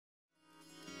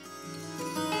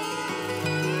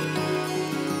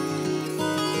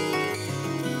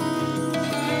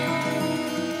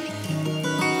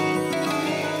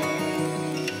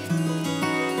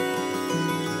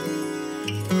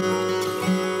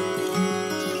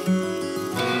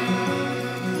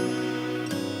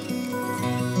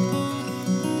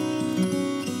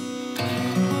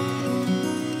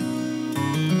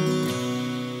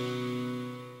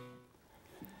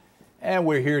And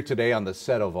we're here today on the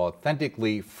set of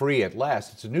Authentically Free at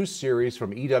Last. It's a new series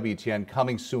from EWTN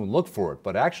coming soon. Look for it.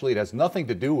 But actually, it has nothing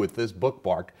to do with this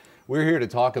bookmark. We're here to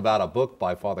talk about a book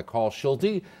by Father Carl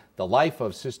Schulte, The Life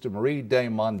of Sister Marie de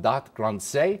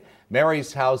Mandat-Grancey,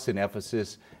 Mary's House in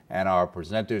Ephesus. And our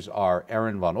presenters are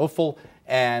Erin von Uffel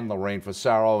and Lorraine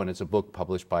Fusaro. And it's a book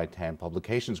published by TAN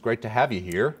Publications. Great to have you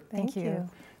here. Thank you.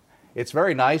 It's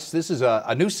very nice. This is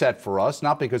a new set for us,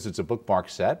 not because it's a bookmark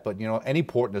set, but, you know, any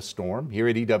port in a storm. Here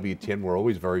at EWTN, we're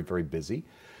always very, very busy.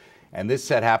 And this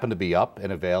set happened to be up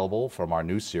and available from our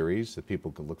new series that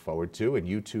people could look forward to. And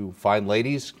you two fine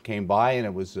ladies came by, and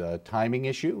it was a timing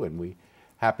issue, and we're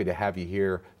happy to have you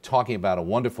here talking about a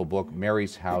wonderful book,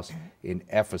 Mary's House in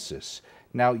Ephesus.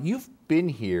 Now, you've been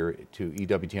here to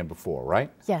EWTN before, right?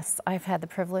 Yes, I've had the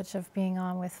privilege of being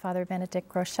on with Father Benedict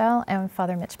Groeschel and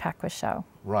Father Mitch Pacquiao.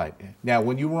 Right. Now,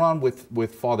 when you were on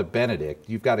with Father Benedict,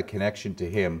 you've got a connection to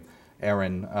him,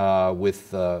 Erin,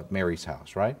 with Mary's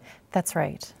House, right? That's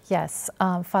right, yes.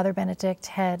 Father Benedict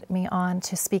had me on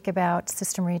to speak about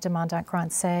Sister Marie de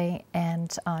Mandat-Grancey and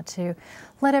to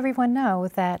let everyone know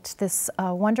that this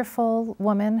wonderful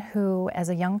woman who, as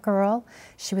a young girl,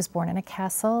 she was born in a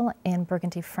castle in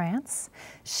Burgundy, France.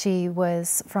 She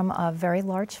was from a very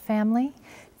large family.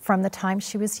 From the time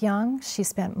she was young, she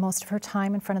spent most of her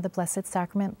time in front of the Blessed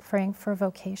Sacrament praying for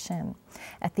vocation.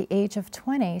 At the age of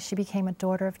 20, she became a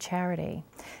daughter of charity.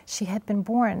 She had been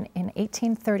born in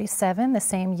 1837, the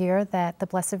same year that the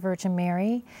Blessed Virgin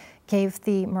Mary gave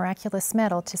the miraculous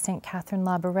medal to St. Catherine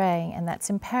Labouré, and that's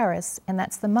in Paris, and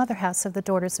that's the mother house of the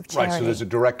Daughters of Charity. Right, so there's a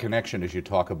direct connection, as you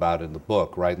talk about in the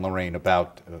book, right, Lorraine,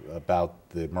 about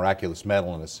the miraculous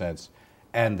medal in a sense,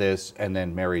 and this, and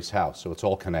then Mary's House, so it's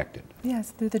all connected.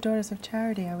 Yes, through the Daughters of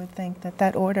Charity, I would think that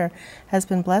that order has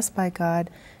been blessed by God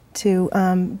to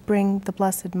bring the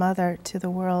Blessed Mother to the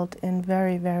world in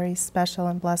very, very special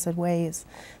and blessed ways.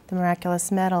 The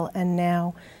miraculous medal, and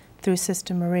now through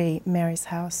Sister Marie, Mary's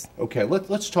House. Okay,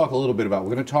 let's talk a little bit about,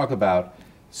 we're going to talk about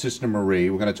Sister Marie,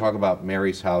 we're going to talk about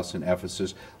Mary's House in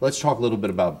Ephesus. Let's talk a little bit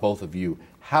about both of you.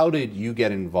 How did you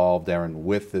get involved, Erin,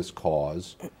 with this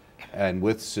cause and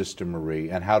with Sister Marie,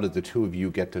 and how did the two of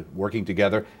you get to working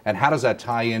together, and how does that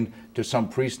tie in to some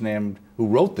priest named who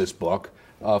wrote this book,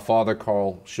 Father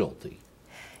Carl Schulte?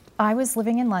 I was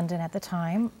living in London at the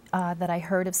time that I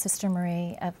heard of Sister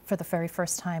Marie for the very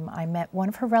first time. I met one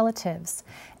of her relatives,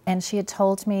 and she had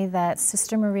told me that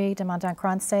Sister Marie de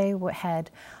Mandat-Grancey had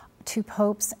 2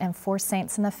 popes and 4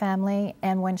 saints in the family,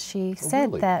 and when she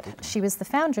said that she was the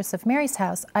foundress of Mary's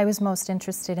House, I was most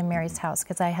interested in Mary's House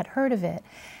because I had heard of it,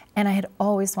 and I had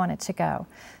always wanted to go.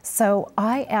 So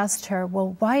I asked her,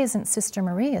 well, why isn't Sister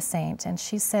Marie a saint? And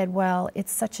she said, well,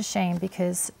 it's such a shame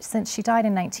because since she died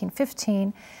in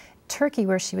 1915, Turkey,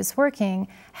 where she was working,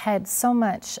 had so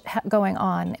much going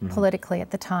on politically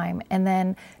at the time. And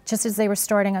then just as they were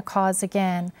starting a cause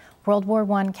again, World War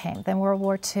I came, then World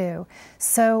War II.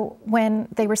 So when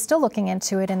they were still looking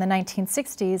into it in the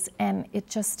 1960s and it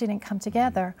just didn't come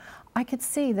together, I could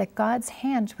see that God's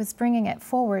hand was bringing it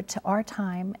forward to our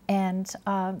time, and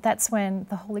that's when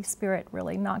the Holy Spirit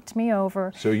really knocked me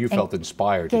over. So you felt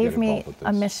inspired to get involved with this.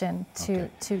 Gave me a mission to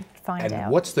find out.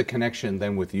 And what's the connection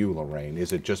then with you, Lorraine?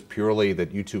 Is it just purely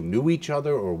that you two knew each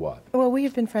other, or what? Well, we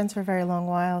have been friends for a very long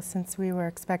while, since we were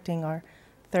expecting our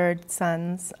 3rd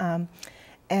sons.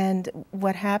 And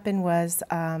what happened was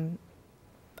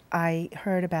I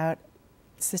heard about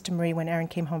Sister Marie when Erin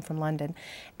came home from London,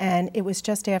 and it was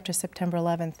just after September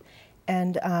 11th,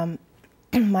 and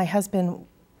my husband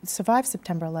survived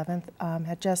September 11th,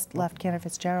 had just left Cantor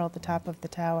Fitzgerald at the top of the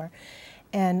tower,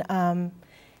 and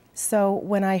so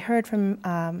when I heard from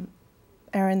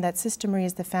Erin that Sister Marie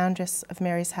is the foundress of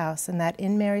Mary's House, and that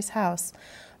in Mary's House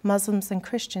Muslims and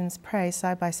Christians pray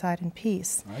side by side in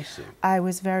peace, I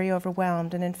was very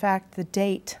overwhelmed, and in fact the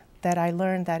date that I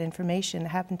learned that information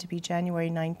happened to be January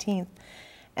 19th.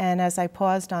 And as I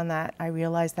paused on that, I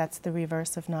realized that's the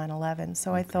reverse of 9/11.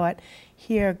 So I thought,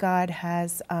 here God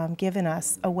has given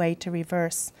us a way to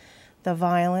reverse the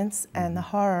violence and the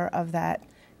horror of that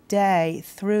day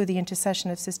through the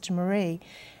intercession of Sister Marie.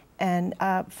 And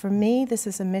for me, this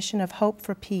is a mission of hope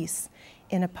for peace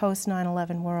in a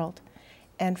post-9/11 world.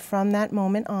 And from that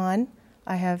moment on,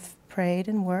 I have prayed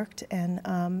and worked and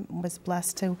was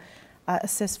blessed to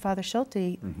assist Father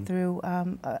Schulte through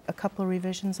a couple of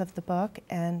revisions of the book,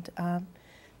 and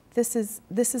this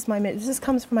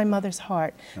comes from my mother's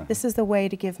heart. This is the way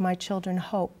to give my children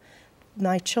hope,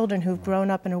 my children who've grown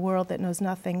up in a world that knows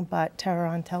nothing but terror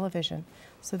on television.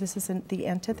 So this is the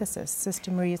antithesis.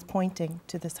 Sister Marie is pointing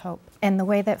to this hope. And the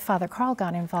way that Father Carl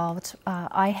got involved,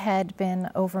 I had been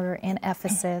over in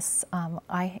Ephesus.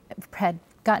 I had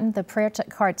gotten the prayer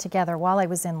card together while I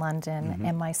was in London,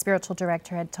 and my spiritual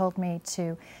director had told me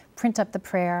to print up the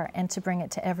prayer and to bring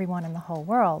it to everyone in the whole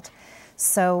world.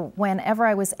 So whenever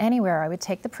I was anywhere, I would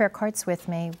take the prayer cards with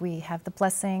me. We have the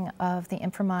blessing of the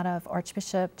imprimatur of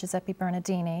Archbishop Giuseppe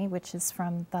Bernardini, which is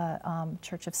from the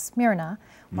Church of Smyrna,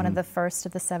 one of the first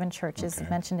of the 7 churches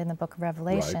mentioned in the book of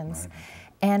Revelations. Right.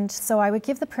 And so I would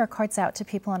give the prayer cards out to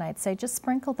people, and I'd say, just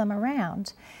sprinkle them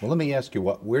around. Well, let me ask you,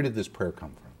 where did this prayer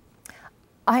come from?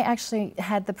 I actually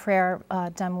had the prayer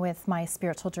done with my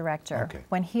spiritual director. Okay.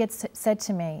 When he had said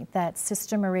to me that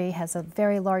Sister Marie has a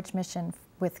very large mission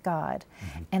with God,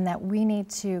 and that we need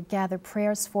to gather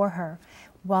prayers for her.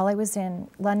 While I was in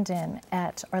London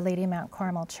at Our Lady of Mount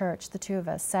Carmel Church, the 2 of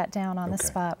us sat down on the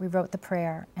spot, we wrote the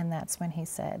prayer, and that's when he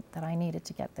said that I needed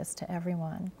to get this to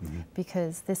everyone,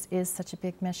 because this is such a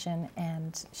big mission,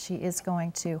 and she is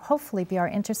going to hopefully be our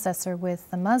intercessor with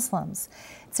the Muslims.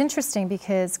 It's interesting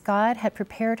because God had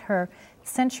prepared her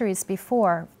centuries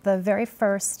before. The very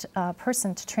first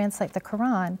person to translate the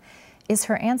Quran is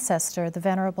her ancestor, the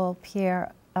Venerable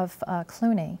Pierre of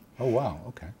Cluny. Oh, wow,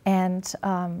 okay.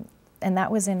 And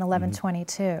that was in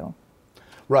 1122.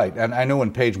 Right, and I know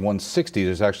on page 160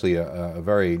 there's actually a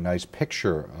very nice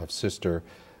picture of Sister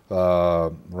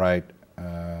at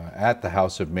the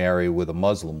House of Mary with a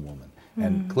Muslim woman.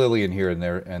 And clearly in here,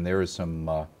 and there is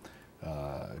some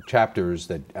chapters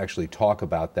that actually talk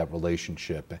about that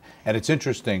relationship. And it's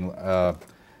interesting,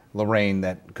 Lorraine,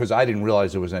 that because I didn't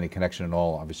realize there was any connection at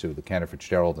all, obviously, with the Cantor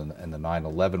Fitzgerald and the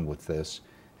 9/11 with this,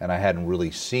 and I hadn't really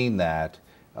seen that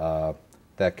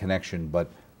that connection. But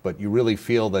you really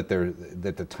feel that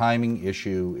that the timing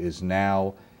issue is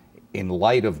now in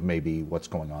light of maybe what's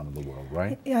going on in the world,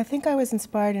 right? Yeah, I think I was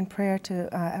inspired in prayer to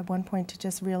at one point to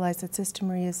just realize that Sister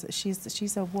Marie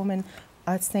she's a woman,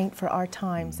 a saint for our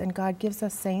times, and God gives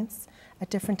us saints at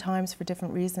different times for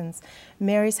different reasons.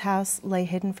 Mary's house lay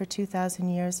hidden for 2,000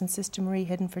 years and Sister Marie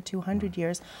hidden for 200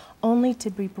 years, only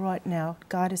to be brought now.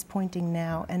 God is pointing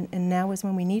now, and now is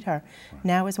when we need her.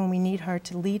 Now is when we need her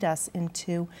to lead us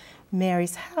into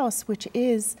Mary's house, which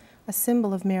is a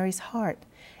symbol of Mary's heart.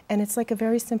 And it's like a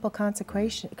very simple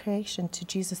consecration to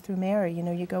Jesus through Mary. You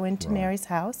know, you go into Mary's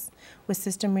house with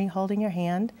Sister Marie holding your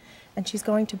hand, and she's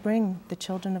going to bring the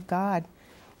children of God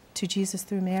to Jesus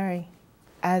through Mary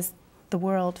as the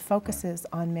world focuses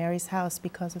on Mary's house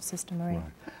because of Sister Marie.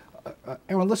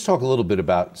 Erin, let's talk a little bit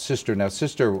about Sister. Now,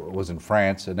 Sister was in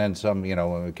France, and then some,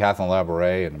 Catherine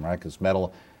Labouré and the Miraculous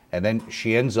Medal, and then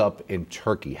she ends up in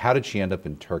Turkey. How did she end up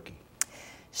in Turkey?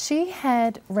 She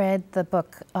had read the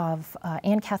book of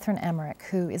Anne Catherine Emmerich,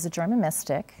 who is a German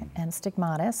mystic and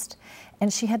stigmatist,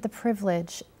 and she had the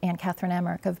privilege, Anne Catherine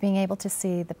Emmerich, of being able to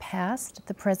see the past,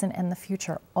 the present, and the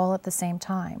future all at the same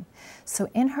time. So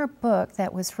in her book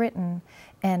that was written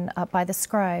by the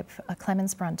scribe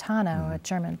Clemens Brentano, a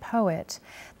German poet,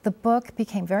 the book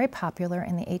became very popular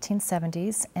in the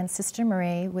 1870s, and Sister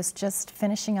Marie was just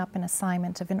finishing up an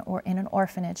assignment in an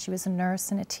orphanage. She was a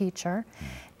nurse and a teacher.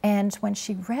 And when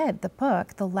she read the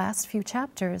book, the last few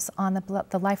chapters on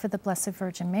the life of the Blessed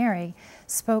Virgin Mary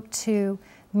spoke to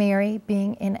Mary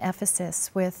being in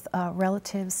Ephesus with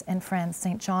relatives and friends.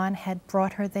 St. John had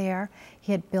brought her there.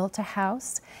 He had built a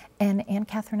house, and Anne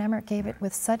Catherine Emmerich gave it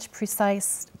with such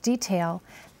precise detail.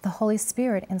 The Holy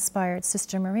Spirit inspired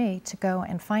Sister Marie to go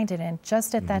and find it. And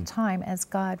just at that time, as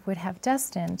God would have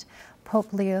destined,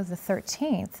 Pope Leo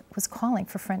XIII was calling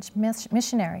for French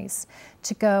missionaries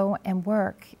to go and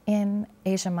work in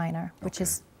Asia Minor, which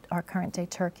is our current day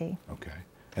Turkey. Okay,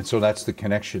 and so that's the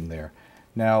connection there.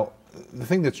 Now, the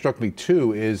thing that struck me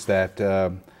too is that,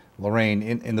 Lorraine,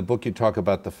 in the book you talk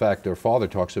about the fact, or Father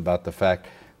talks about the fact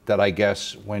that I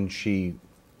guess when she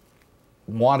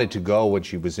wanted to go when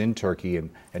she was in Turkey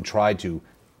and tried to,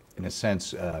 in a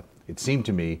sense, it seemed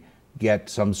to me, get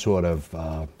some sort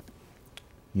of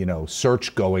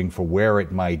search going for where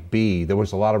it might be, there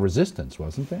was a lot of resistance,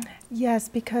 wasn't there? Yes,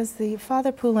 because the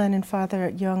Father Poulin and Father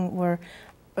Jung were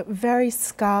very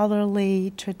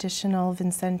scholarly, traditional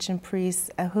Vincentian priests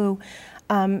who,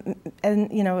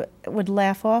 would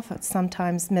laugh off at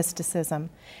sometimes mysticism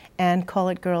and call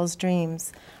it girls'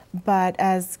 dreams. But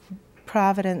as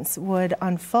Providence would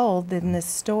unfold in this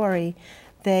story,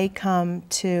 they come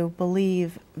to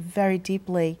believe very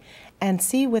deeply and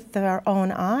see with their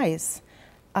own eyes.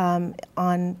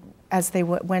 As they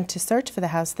went to search for the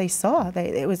house, they saw.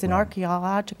 It was an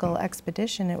archaeological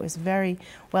expedition. It was very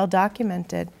well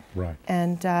documented. Right.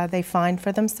 And they find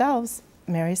for themselves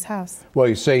Mary's house. Well,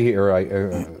 you say here,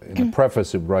 in the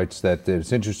preface, it writes that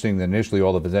it's interesting that initially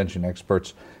all the Byzantine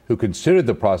experts who considered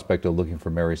the prospect of looking for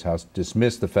Mary's house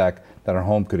dismissed the fact that her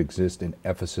home could exist in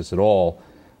Ephesus at all.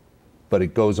 but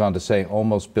it goes on to say,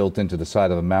 almost built into the side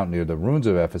of the mountain near the ruins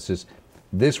of Ephesus.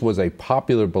 This was a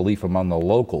popular belief among the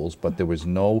locals, but there was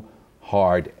no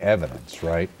hard evidence,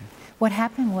 right? What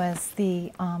happened was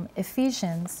the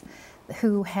Ephesians,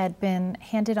 who had been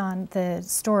handed on the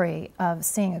story of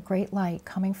seeing a great light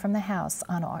coming from the house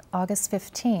on August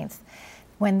 15th,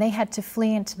 when they had to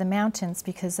flee into the mountains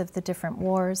because of the different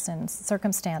wars and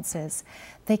circumstances,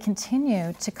 they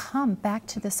continued to come back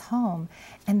to this home.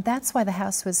 And that's why the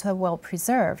house was so well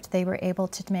preserved. They were able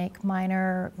to make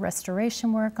minor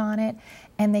restoration work on it,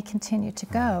 and they continued to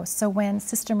go. So when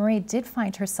Sister Marie did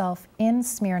find herself in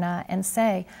Smyrna and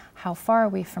say, how far are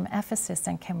we from Ephesus,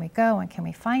 and can we go, and can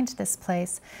we find this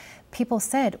place? People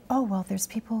said, oh, well, there's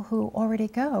people who already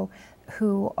go,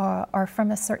 who are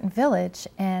from a certain village,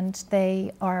 and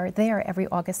they are there every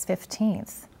August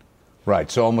 15th. Right,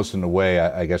 so almost in a way,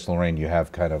 I guess, Lorraine, you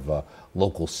have kind of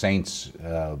local saints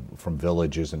from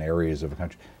villages and areas of the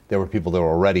country. There were people there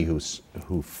already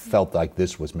who felt like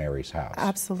this was Mary's house.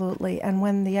 Absolutely, and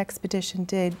when the expedition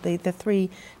did, the 3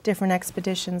 different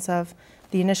expeditions of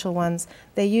the initial ones,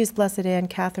 they used Blessed Anne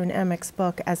Catherine Emmerich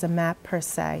book as a map per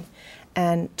se,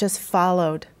 and just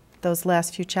followed those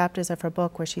last few chapters of her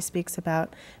book where she speaks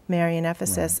about Mary in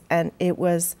Ephesus, right. And it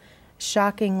was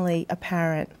shockingly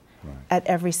apparent. Right. At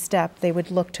every step. They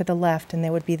would look to the left and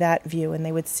there would be that view, and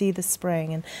they would see the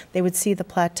spring, and they would see the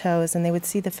plateaus, and they would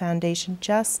see the foundation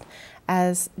just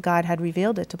as God had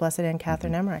revealed it to Blessed Anne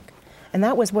Catherine Emmerich. And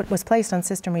that was what was placed on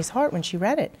Sister Marie's heart when she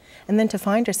read it. And then to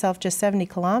find herself just 70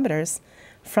 kilometers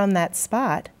from that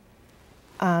spot,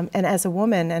 and as a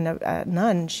woman and a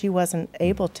nun, she wasn't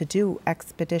able to do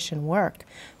expedition work.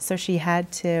 So she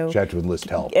had to... She had to enlist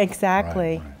help.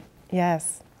 Exactly. Right, right.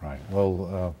 Yes. Right.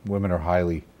 Well, women are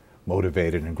highly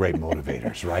motivated and great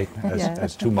motivators, right?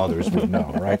 As 2 mothers would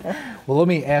know, right? Well, let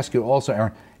me ask you also,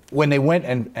 Erin, when they went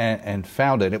and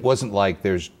found it, it wasn't like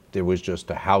there was just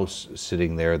a house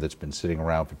sitting there that's been sitting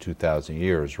around for 2,000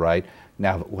 years, right?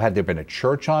 Now, had there been a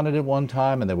church on it at one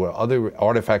time, and there were other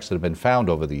artifacts that have been found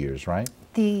over the years, right?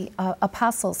 The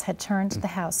apostles had turned the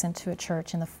house into a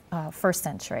church in the 1st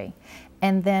century.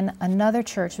 And then another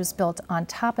church was built on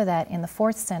top of that in the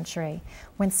 4th century,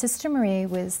 when Sister Marie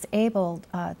was able,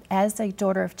 as a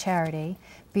daughter of charity,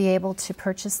 be able to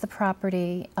purchase the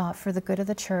property for the good of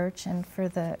the church and for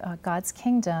the God's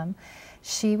kingdom.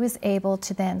 She was able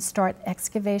to then start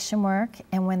excavation work,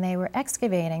 and when they were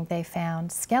excavating, they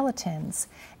found skeletons,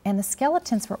 and the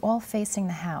skeletons were all facing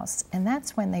the house. And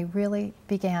that's when they really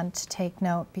began to take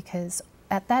note, because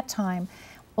at that time,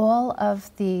 all of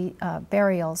the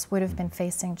burials would have been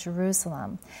facing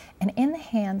Jerusalem. And in the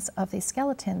hands of these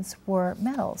skeletons were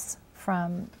medals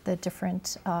from the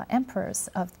different emperors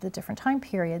of the different time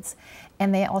periods.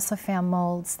 And they also found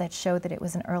molds that showed that it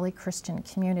was an early Christian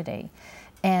community.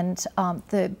 And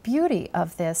the beauty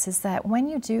of this is that when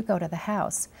you do go to the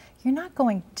house, you're not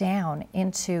going down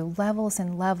into levels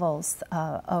and levels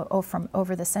from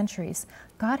over the centuries.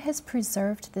 God has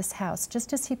preserved this house,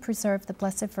 just as He preserved the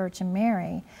Blessed Virgin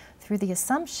Mary, through the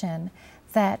assumption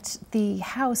that the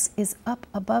house is up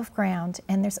above ground,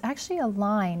 and there's actually a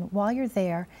line while you're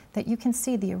there that you can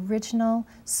see the original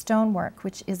stonework,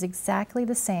 which is exactly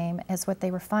the same as what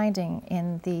they were finding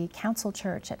in the council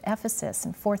church at Ephesus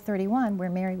in 431, where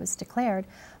Mary was declared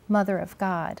Mother of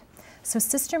God. So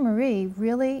Sister Marie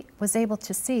really was able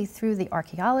to see through the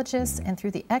archaeologists and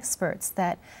through the experts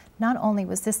that not only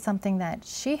was this something that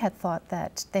she had thought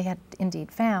that they had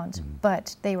indeed found,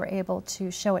 but they were able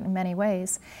to show it in many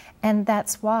ways. And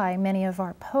that's why many of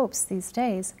our popes these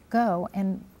days go,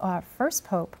 and our first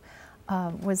pope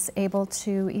was able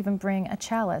to even bring a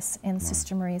chalice in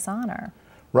Sister Marie's honor.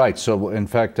 Right, so in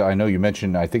fact, I know you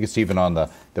mentioned, I think it's even on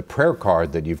the prayer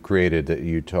card that you've created, that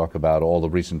you talk about all the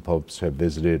recent popes have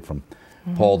visited, from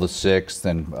Paul VI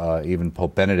and even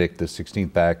Pope Benedict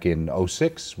XVI back in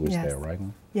 '06 was there, right?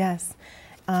 Yes.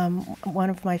 One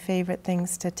of my favorite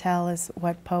things to tell is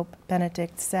what Pope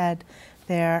Benedict said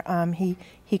there.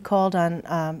 He called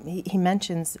on, he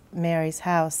mentions Mary's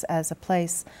house as a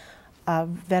place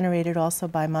venerated also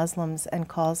by Muslims, and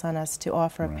calls on us to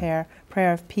offer a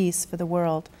prayer of peace for the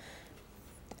world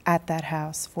at that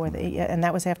house, and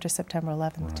that was after September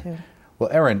 11th too. Well,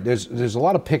 Erin, there's a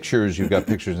lot of pictures. You've got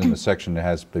pictures in the section that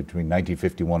has between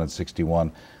 1951 and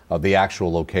 61 of the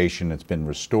actual location that's been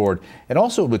restored. And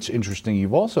also, what's interesting,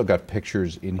 you've also got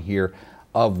pictures in here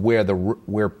of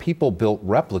where people built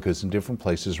replicas in different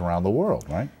places around the world,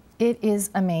 right? It is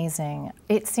amazing.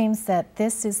 It seems that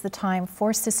this is the time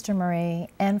for Sister Marie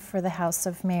and for the House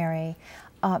of Mary.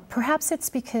 Perhaps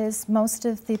it's because most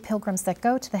of the pilgrims that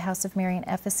go to the House of Mary in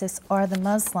Ephesus are the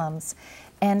Muslims.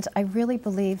 And I really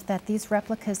believe that these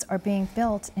replicas are being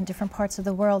built in different parts of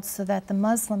the world so that the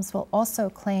Muslims will also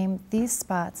claim these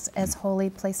spots as holy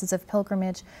places of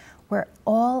pilgrimage where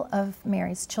all of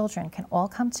Mary's children can all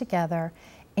come together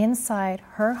inside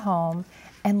her home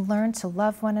and learn to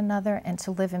love one another and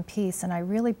to live in peace. And I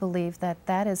really believe that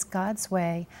that is God's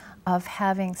way of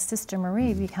having Sister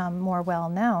Marie become more well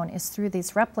known, is through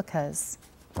these replicas.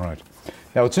 Right.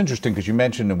 Now, it's interesting because you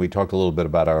mentioned, and we talked a little bit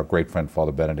about our great friend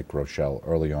Father Benedict Rochelle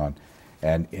early on,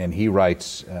 and he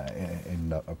writes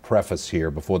in a preface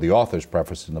here, before the author's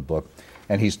preface in the book,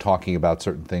 and he's talking about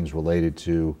certain things related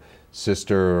to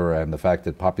Sister and the fact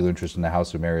that popular interest in the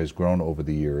House of Mary has grown over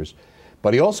the years.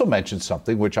 But he also mentions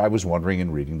something which I was wondering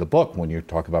in reading the book. When you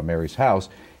talk about Mary's house,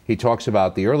 he talks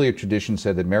about the earlier tradition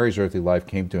said that Mary's earthly life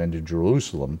came to end in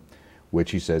Jerusalem,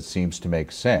 which he says seems to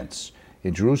make sense.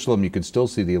 In Jerusalem, you can still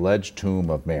see the alleged tomb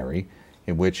of Mary,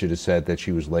 in which it is said that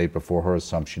she was laid before her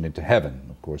assumption into heaven.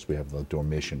 Of course, we have the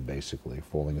Dormition, basically,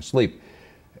 falling asleep.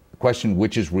 The question,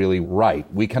 which is really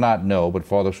right? We cannot know, but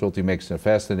Father Schulte makes a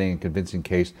fascinating and convincing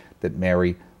case that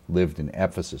Mary lived in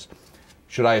Ephesus.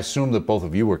 Should I assume that both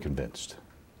of you were convinced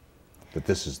that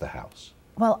this is the house?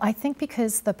 Well, I think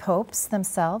because the popes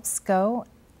themselves go,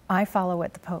 I follow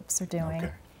what the popes are doing.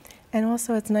 Okay. And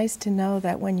also it's nice to know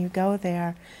that when you go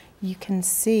there, you can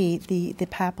see the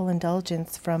papal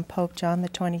indulgence from Pope John the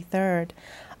 23rd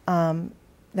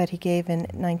that he gave in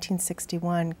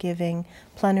 1961, giving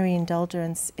plenary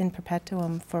indulgence in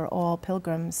perpetuum for all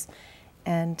pilgrims.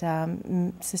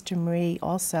 And Sister Marie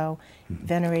also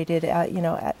venerated,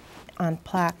 on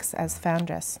plaques as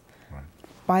foundress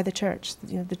by the Church.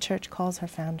 The Church calls her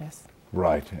foundress.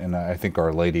 Right, and I think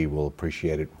Our Lady will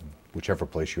appreciate it whichever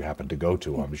place you happen to go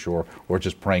to, I'm sure, or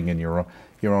just praying in your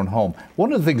own home.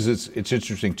 One of the things that's it's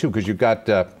interesting too, because you've got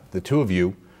the two of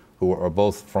you who are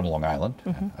both from Long Island,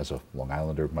 as a Long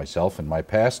Islander myself in my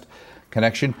past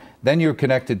connection. Then you're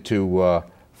connected to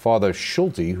Father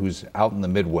Schulte, who's out in the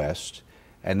Midwest,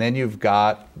 and then you've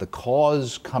got the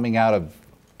cause coming out of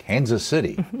Kansas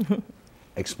City.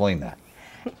 Explain that.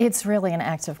 It's really an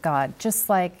act of God. Just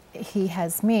like he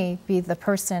has me be the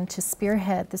person to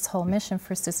spearhead this whole mission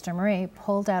for Sister Marie,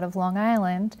 pulled out of Long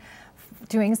Island,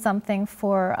 doing something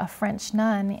for a French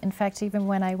nun. In fact, even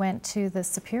when I went to the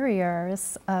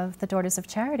superiors of the Daughters of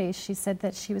Charity, she said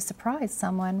that she was surprised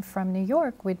someone from New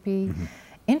York would be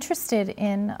interested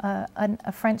in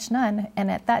a French nun.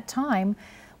 And at that time,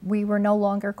 we were no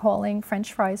longer calling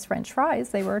French fries French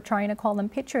fries. They were trying to call them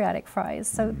patriotic fries.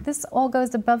 So this all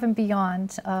goes above and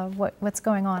beyond what's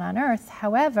going on earth.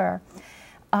 However,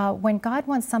 when God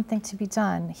wants something to be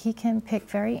done, he can pick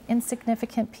very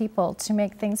insignificant people to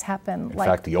make things happen. In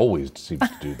fact, he always seems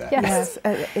to do that. Yes.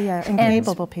 And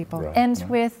capable people. Right. And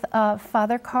with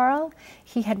Father Carl,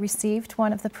 he had received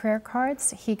one of the prayer cards.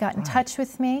 He got in touch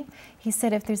with me. He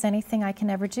said, if there's anything I can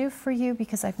ever do for you,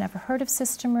 because I've never heard of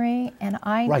Sister Marie. And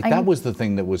that was the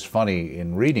thing that was funny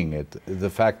in reading it. The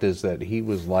fact is that he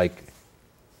was like,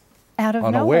 out of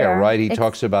unaware, nowhere. right? He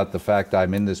talks about the fact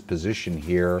I'm in this position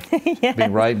here,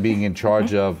 being in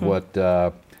charge of what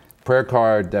prayer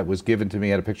card that was given to me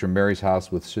had a picture of Mary's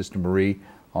house with Sister Marie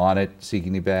on it,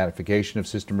 seeking the beatification of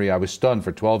Sister Marie. I was stunned.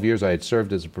 For 12 years, I had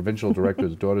served as a provincial director of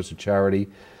the Daughters of Charity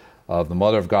of the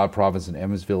Mother of God province in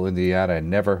Evansville, Indiana. I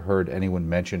never heard anyone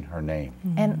mention her name.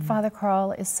 And Father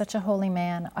Carl is such a holy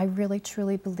man. I really,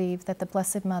 truly believe that the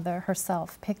Blessed Mother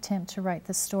herself picked him to write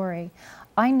the story.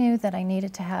 I knew that I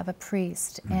needed to have a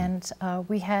priest, and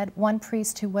we had one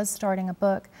priest who was starting a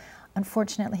book.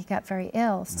 Unfortunately, he got very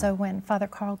ill, so when Father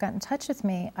Carl got in touch with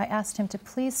me, I asked him to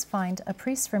please find a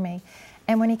priest for me.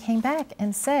 And when he came back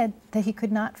and said that he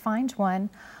could not find one,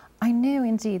 I knew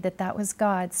indeed that that was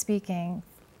God speaking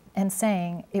and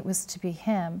saying it was to be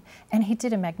him. And he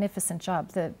did a magnificent job.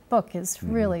 The book is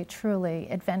really, truly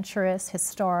adventurous,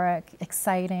 historic,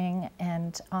 exciting,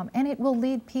 and it will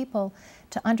lead people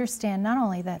to understand not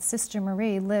only that Sister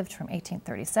Marie lived from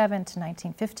 1837 to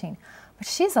 1915, but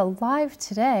she's alive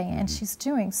today, and she's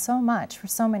doing so much for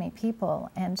so many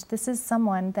people. And this is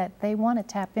someone that they want to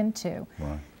tap into.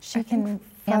 Right. She can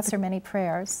answer many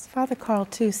prayers. Father Carl,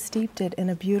 too, steeped it in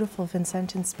a beautiful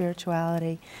Vincentian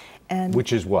spirituality. And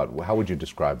Which is what? How would you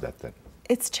describe that then?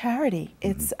 it's charity.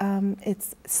 It's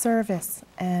service,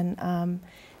 and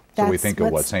So we think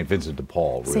of what St. Vincent de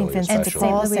Paul, really, St. Vincent de especially.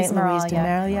 Paul, St. St. Louise de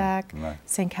Marillac. Marillac,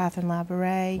 St. Catherine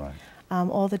Labouré, Right.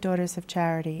 all the Daughters of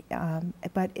Charity.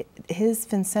 But his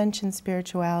Vincentian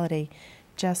spirituality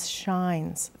just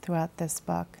shines throughout this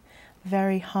book.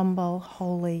 very humble,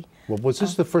 holy. Well, was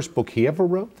this the first book he ever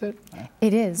wrote? That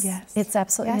It is. Yes. It's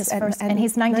absolutely Yes, his first. And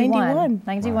he's 91.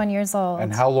 91 years old.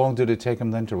 And how long did it take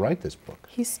him then to write this book?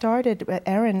 He started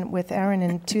with Erin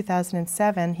in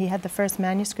 2007. He had the first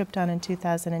manuscript done in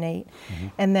 2008.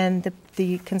 And then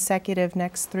the consecutive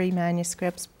next 3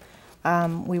 manuscripts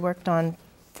we worked on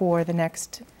for the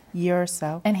next year or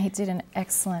so. And he did an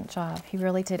excellent job. He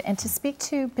really did. And to speak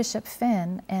to Bishop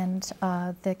Finn and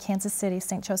the Kansas City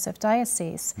St. Joseph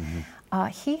Diocese,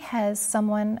 he has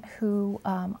someone who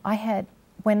I had,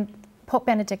 when Pope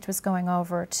Benedict was going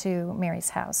over to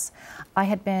Mary's house, I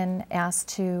had been asked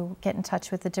to get in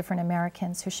touch with the different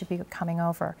Americans who should be coming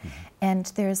over. And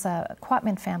there's a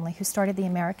Quatman family who started the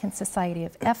American Society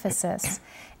of Ephesus,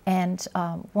 and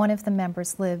one of the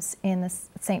members lives in the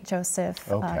St. Joseph,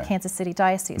 Kansas City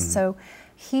Diocese. So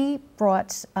he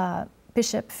brought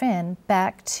Bishop Finn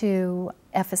back to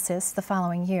Ephesus the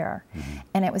following year.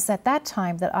 And it was at that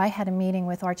time that I had a meeting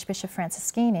with Archbishop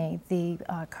Franceschini, the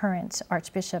current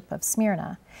Archbishop of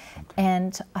Smyrna,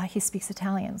 and he speaks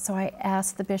Italian. So I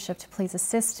asked the bishop to please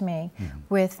assist me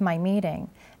with my meeting,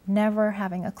 never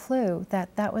having a clue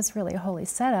that that was really a holy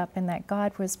setup and that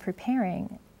God was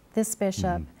preparing this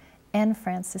bishop and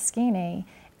Franceschini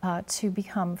to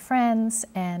become friends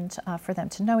and for them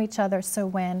to know each other. So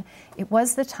when it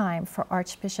was the time for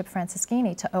Archbishop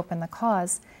Franceschini to open the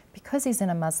cause, because he's in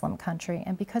a Muslim country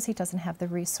and because he doesn't have the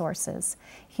resources,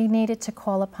 he needed to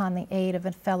call upon the aid of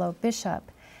a fellow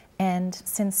bishop. And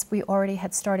since we already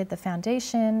had started the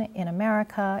foundation in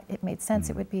America, it made sense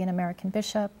it would be an American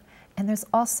bishop. And there's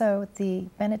also the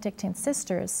Benedictine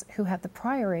sisters who have the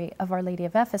priory of Our Lady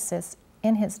of Ephesus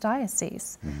in his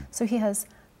diocese. So he has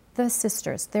the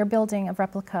sisters. They're building a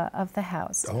replica of the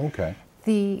house. Oh, okay.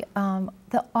 The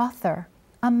author,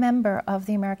 a member of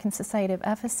the American Society of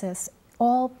Ephesus,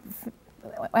 all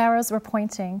arrows were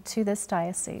pointing to this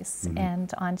diocese.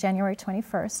 And on January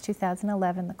 21st,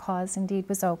 2011, the cause indeed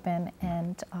was open,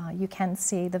 and you can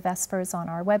see the Vespers on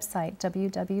our website,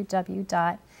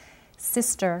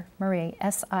 www.sistermarie,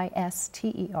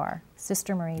 S-I-S-T-E-R,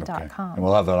 sistermarie.com. And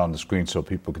we'll have that on the screen so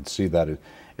people can see that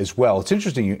as well. It's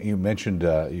interesting you mentioned,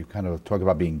 you kind of talk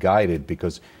about being guided,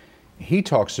 because he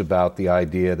talks about the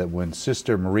idea that when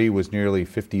Sister Marie was nearly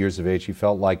 50 years of age, she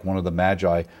felt like one of the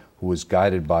Magi who was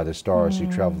guided by the stars. He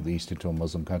traveled east into a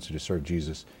Muslim country to serve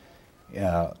Jesus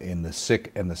in the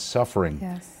sick and the suffering.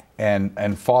 Yes.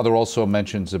 And Father also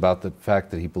mentions about the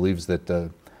fact that he believes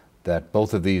that that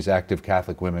both of these active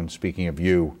Catholic women, speaking of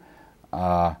you,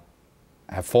 have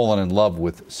fallen in love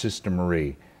with Sister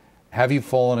Marie. Have you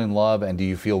fallen in love, and do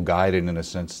you feel guided in a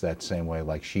sense that same way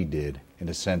like she did, in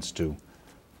a sense to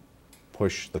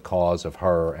push the cause of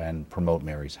her and promote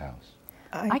Mary's house?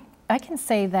 I can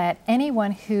say that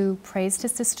anyone who prays to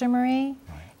Sister Marie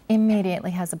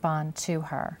immediately has a bond to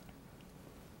her.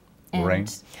 Lorraine?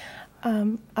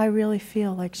 I really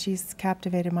feel like she's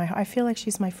captivated my heart. I feel like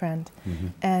she's my friend.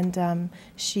 And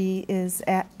she is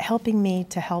helping me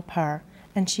to help her.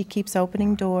 And she keeps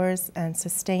opening doors and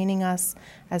sustaining us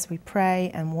as we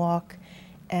pray and walk.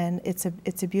 And it's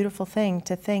a beautiful thing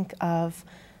to think of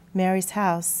Mary's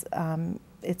house.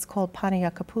 It's called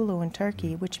Panaya Kapulu in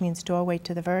Turkey, which means doorway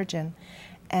to the Virgin.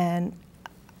 And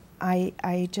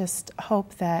I just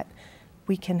hope that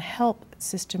we can help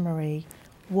Sister Marie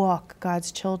walk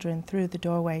God's children through the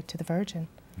doorway to the Virgin,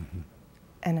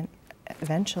 and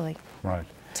eventually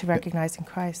to recognizing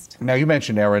Christ. Now, you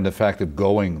mentioned, Erin, the fact of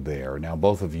going there. Now,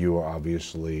 both of you are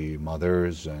obviously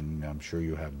mothers, and I'm sure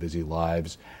you have busy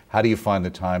lives. How do you find the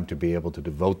time to be able to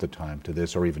devote the time to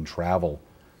this, or even travel?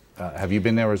 Have you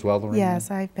been there as well, Lorraine?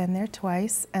 Yes, I've been there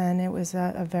twice, and it was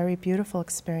a very beautiful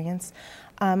experience.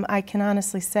 I can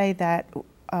honestly say that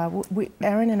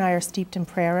Erin and I are steeped in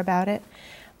prayer about it,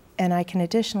 and I can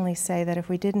additionally say that if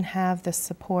we didn't have the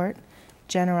support,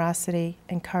 generosity,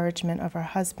 encouragement of our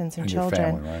husbands and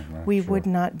children, family, we would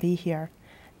not be here.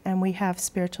 And we have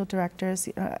spiritual directors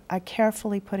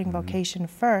carefully putting vocation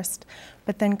first,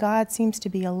 but then God seems to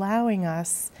be allowing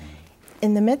us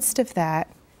in the midst of that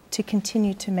to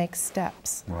continue to make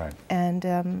steps.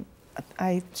 And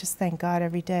I just thank God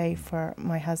every day for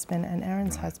my husband and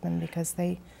Erin's husband, because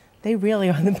they really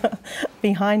are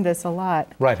behind this a lot.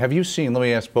 Have you seen, let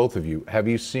me ask both of you, have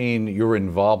you seen your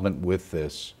involvement with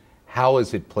this? How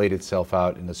has it played itself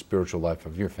out in the spiritual life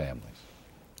of your families?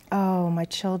 Oh, my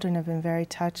children have been very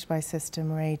touched by Sister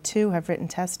Marie. 2 have written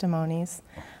testimonies.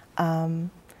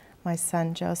 My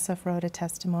son Joseph wrote a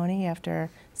testimony after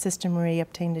Sister Marie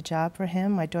obtained a job for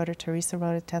him. My daughter Teresa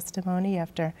wrote a testimony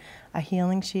after a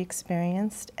healing she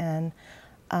experienced. And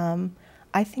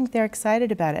I think they're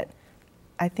excited about it.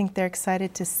 I think they're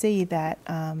excited to see that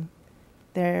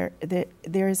there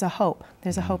is a hope.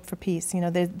 There's a hope for peace. You know,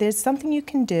 there's something you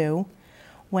can do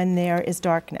when there is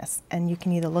darkness, and you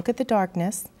can either look at the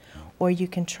darkness or you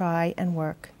can try and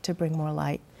work to bring more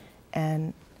light.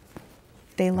 And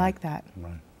they like that.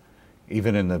 Right.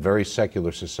 Even in the very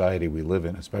secular society we live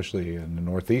in, especially in the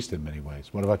Northeast in many ways.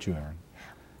 What about you,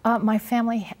 Erin? My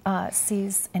family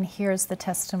sees and hears the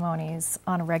testimonies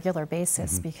on a regular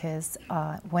basis because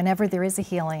whenever there is a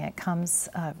healing, it comes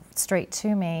straight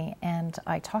to me and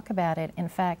I talk about it. In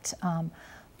fact,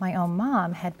 my own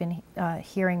mom had been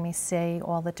hearing me say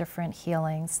all the different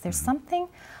healings. There's something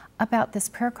about this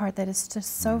prayer card that is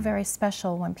just so very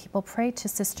special. When people pray to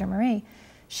Sister Marie,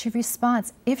 she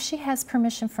responds, if she has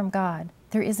permission from God,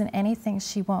 there isn't anything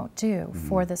she won't do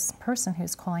for this person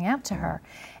who's calling out to her.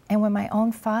 And when my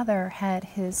own father had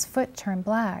his foot turn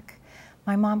black,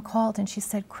 my mom called and she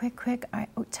said, quick,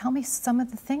 tell me some of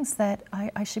the things that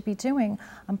I should be doing.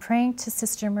 I'm praying to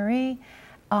Sister Marie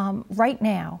right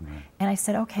now. And I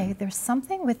said, okay, there's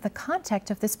something with the contact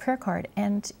of this prayer card.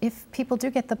 And if people do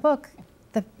get the book,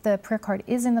 the prayer card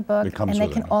is in the book, and they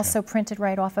can also print it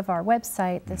right off of our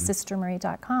website,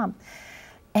 thesistermarie.com.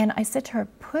 And I said to her,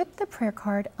 put the prayer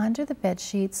card under the bed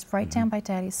sheets right down by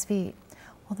Daddy's feet.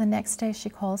 Well, the next day she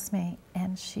calls me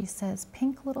and she says,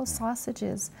 pink little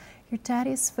sausages. Your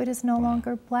daddy's foot is no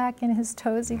longer black and his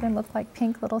toes even look like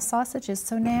pink little sausages.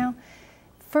 So now,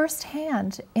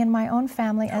 firsthand in my own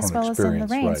family as well as in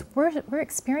Lorraine's, we're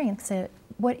experiencing it.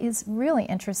 What is really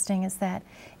interesting is that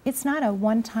it's not a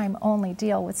one-time only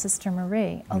deal with Sister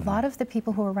Marie. A lot of the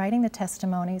people who are writing the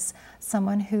testimonies,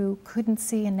 someone who couldn't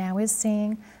see and now is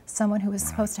seeing, someone who was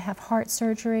supposed to have heart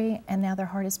surgery and now their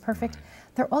heart is perfect,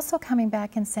 they're also coming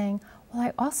back and saying, well,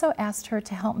 I also asked her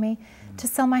to help me to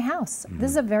sell my house. This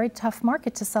is a very tough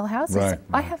market to sell houses.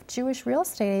 I have Jewish real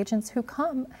estate agents who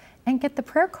come and get the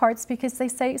prayer cards because they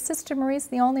say Sister Marie's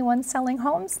the only one selling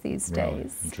homes these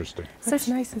days. Interesting. So what's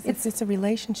nice is it's a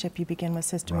relationship you begin with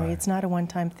Sister Marie. It's not a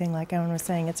one-time thing like Erin was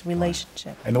saying, it's a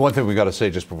relationship. And the one thing we got to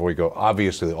say just before we go,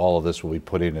 obviously all of this will be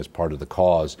put in as part of the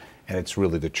cause, and it's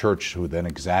really the church who then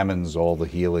examines all the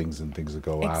healings and things that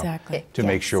go out to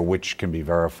make sure which can be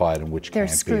verified and which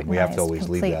can't be. And we have to always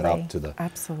leave that up to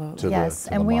the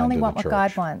and we only want what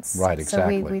God wants. Right,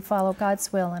 exactly. So we follow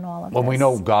God's will in all of this. Well, we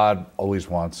know God always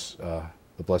wants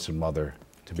the Blessed Mother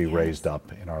to be raised up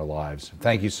in our lives.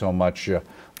 Thank you so much,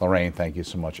 Lorraine. Thank you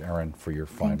so much, Erin, for your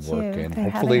fine work. And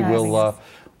hopefully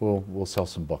we'll sell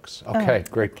some books. Okay,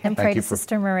 great. And pray to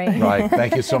Sister Marie. Right.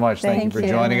 Thank you so much. Thank you for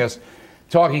joining us.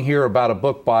 Talking here about a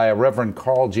book by Reverend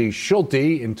Carl G.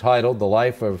 Schulte entitled The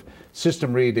Life of Sister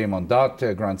Marie de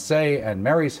Mandat-Grancey and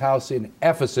Mary's House in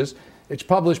Ephesus. It's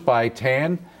published by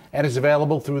TAN and is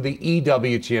available through the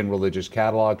EWTN Religious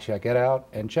Catalog. Check it out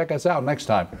and check us out next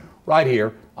time right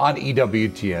here on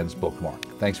EWTN's Bookmark.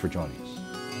 Thanks for joining us.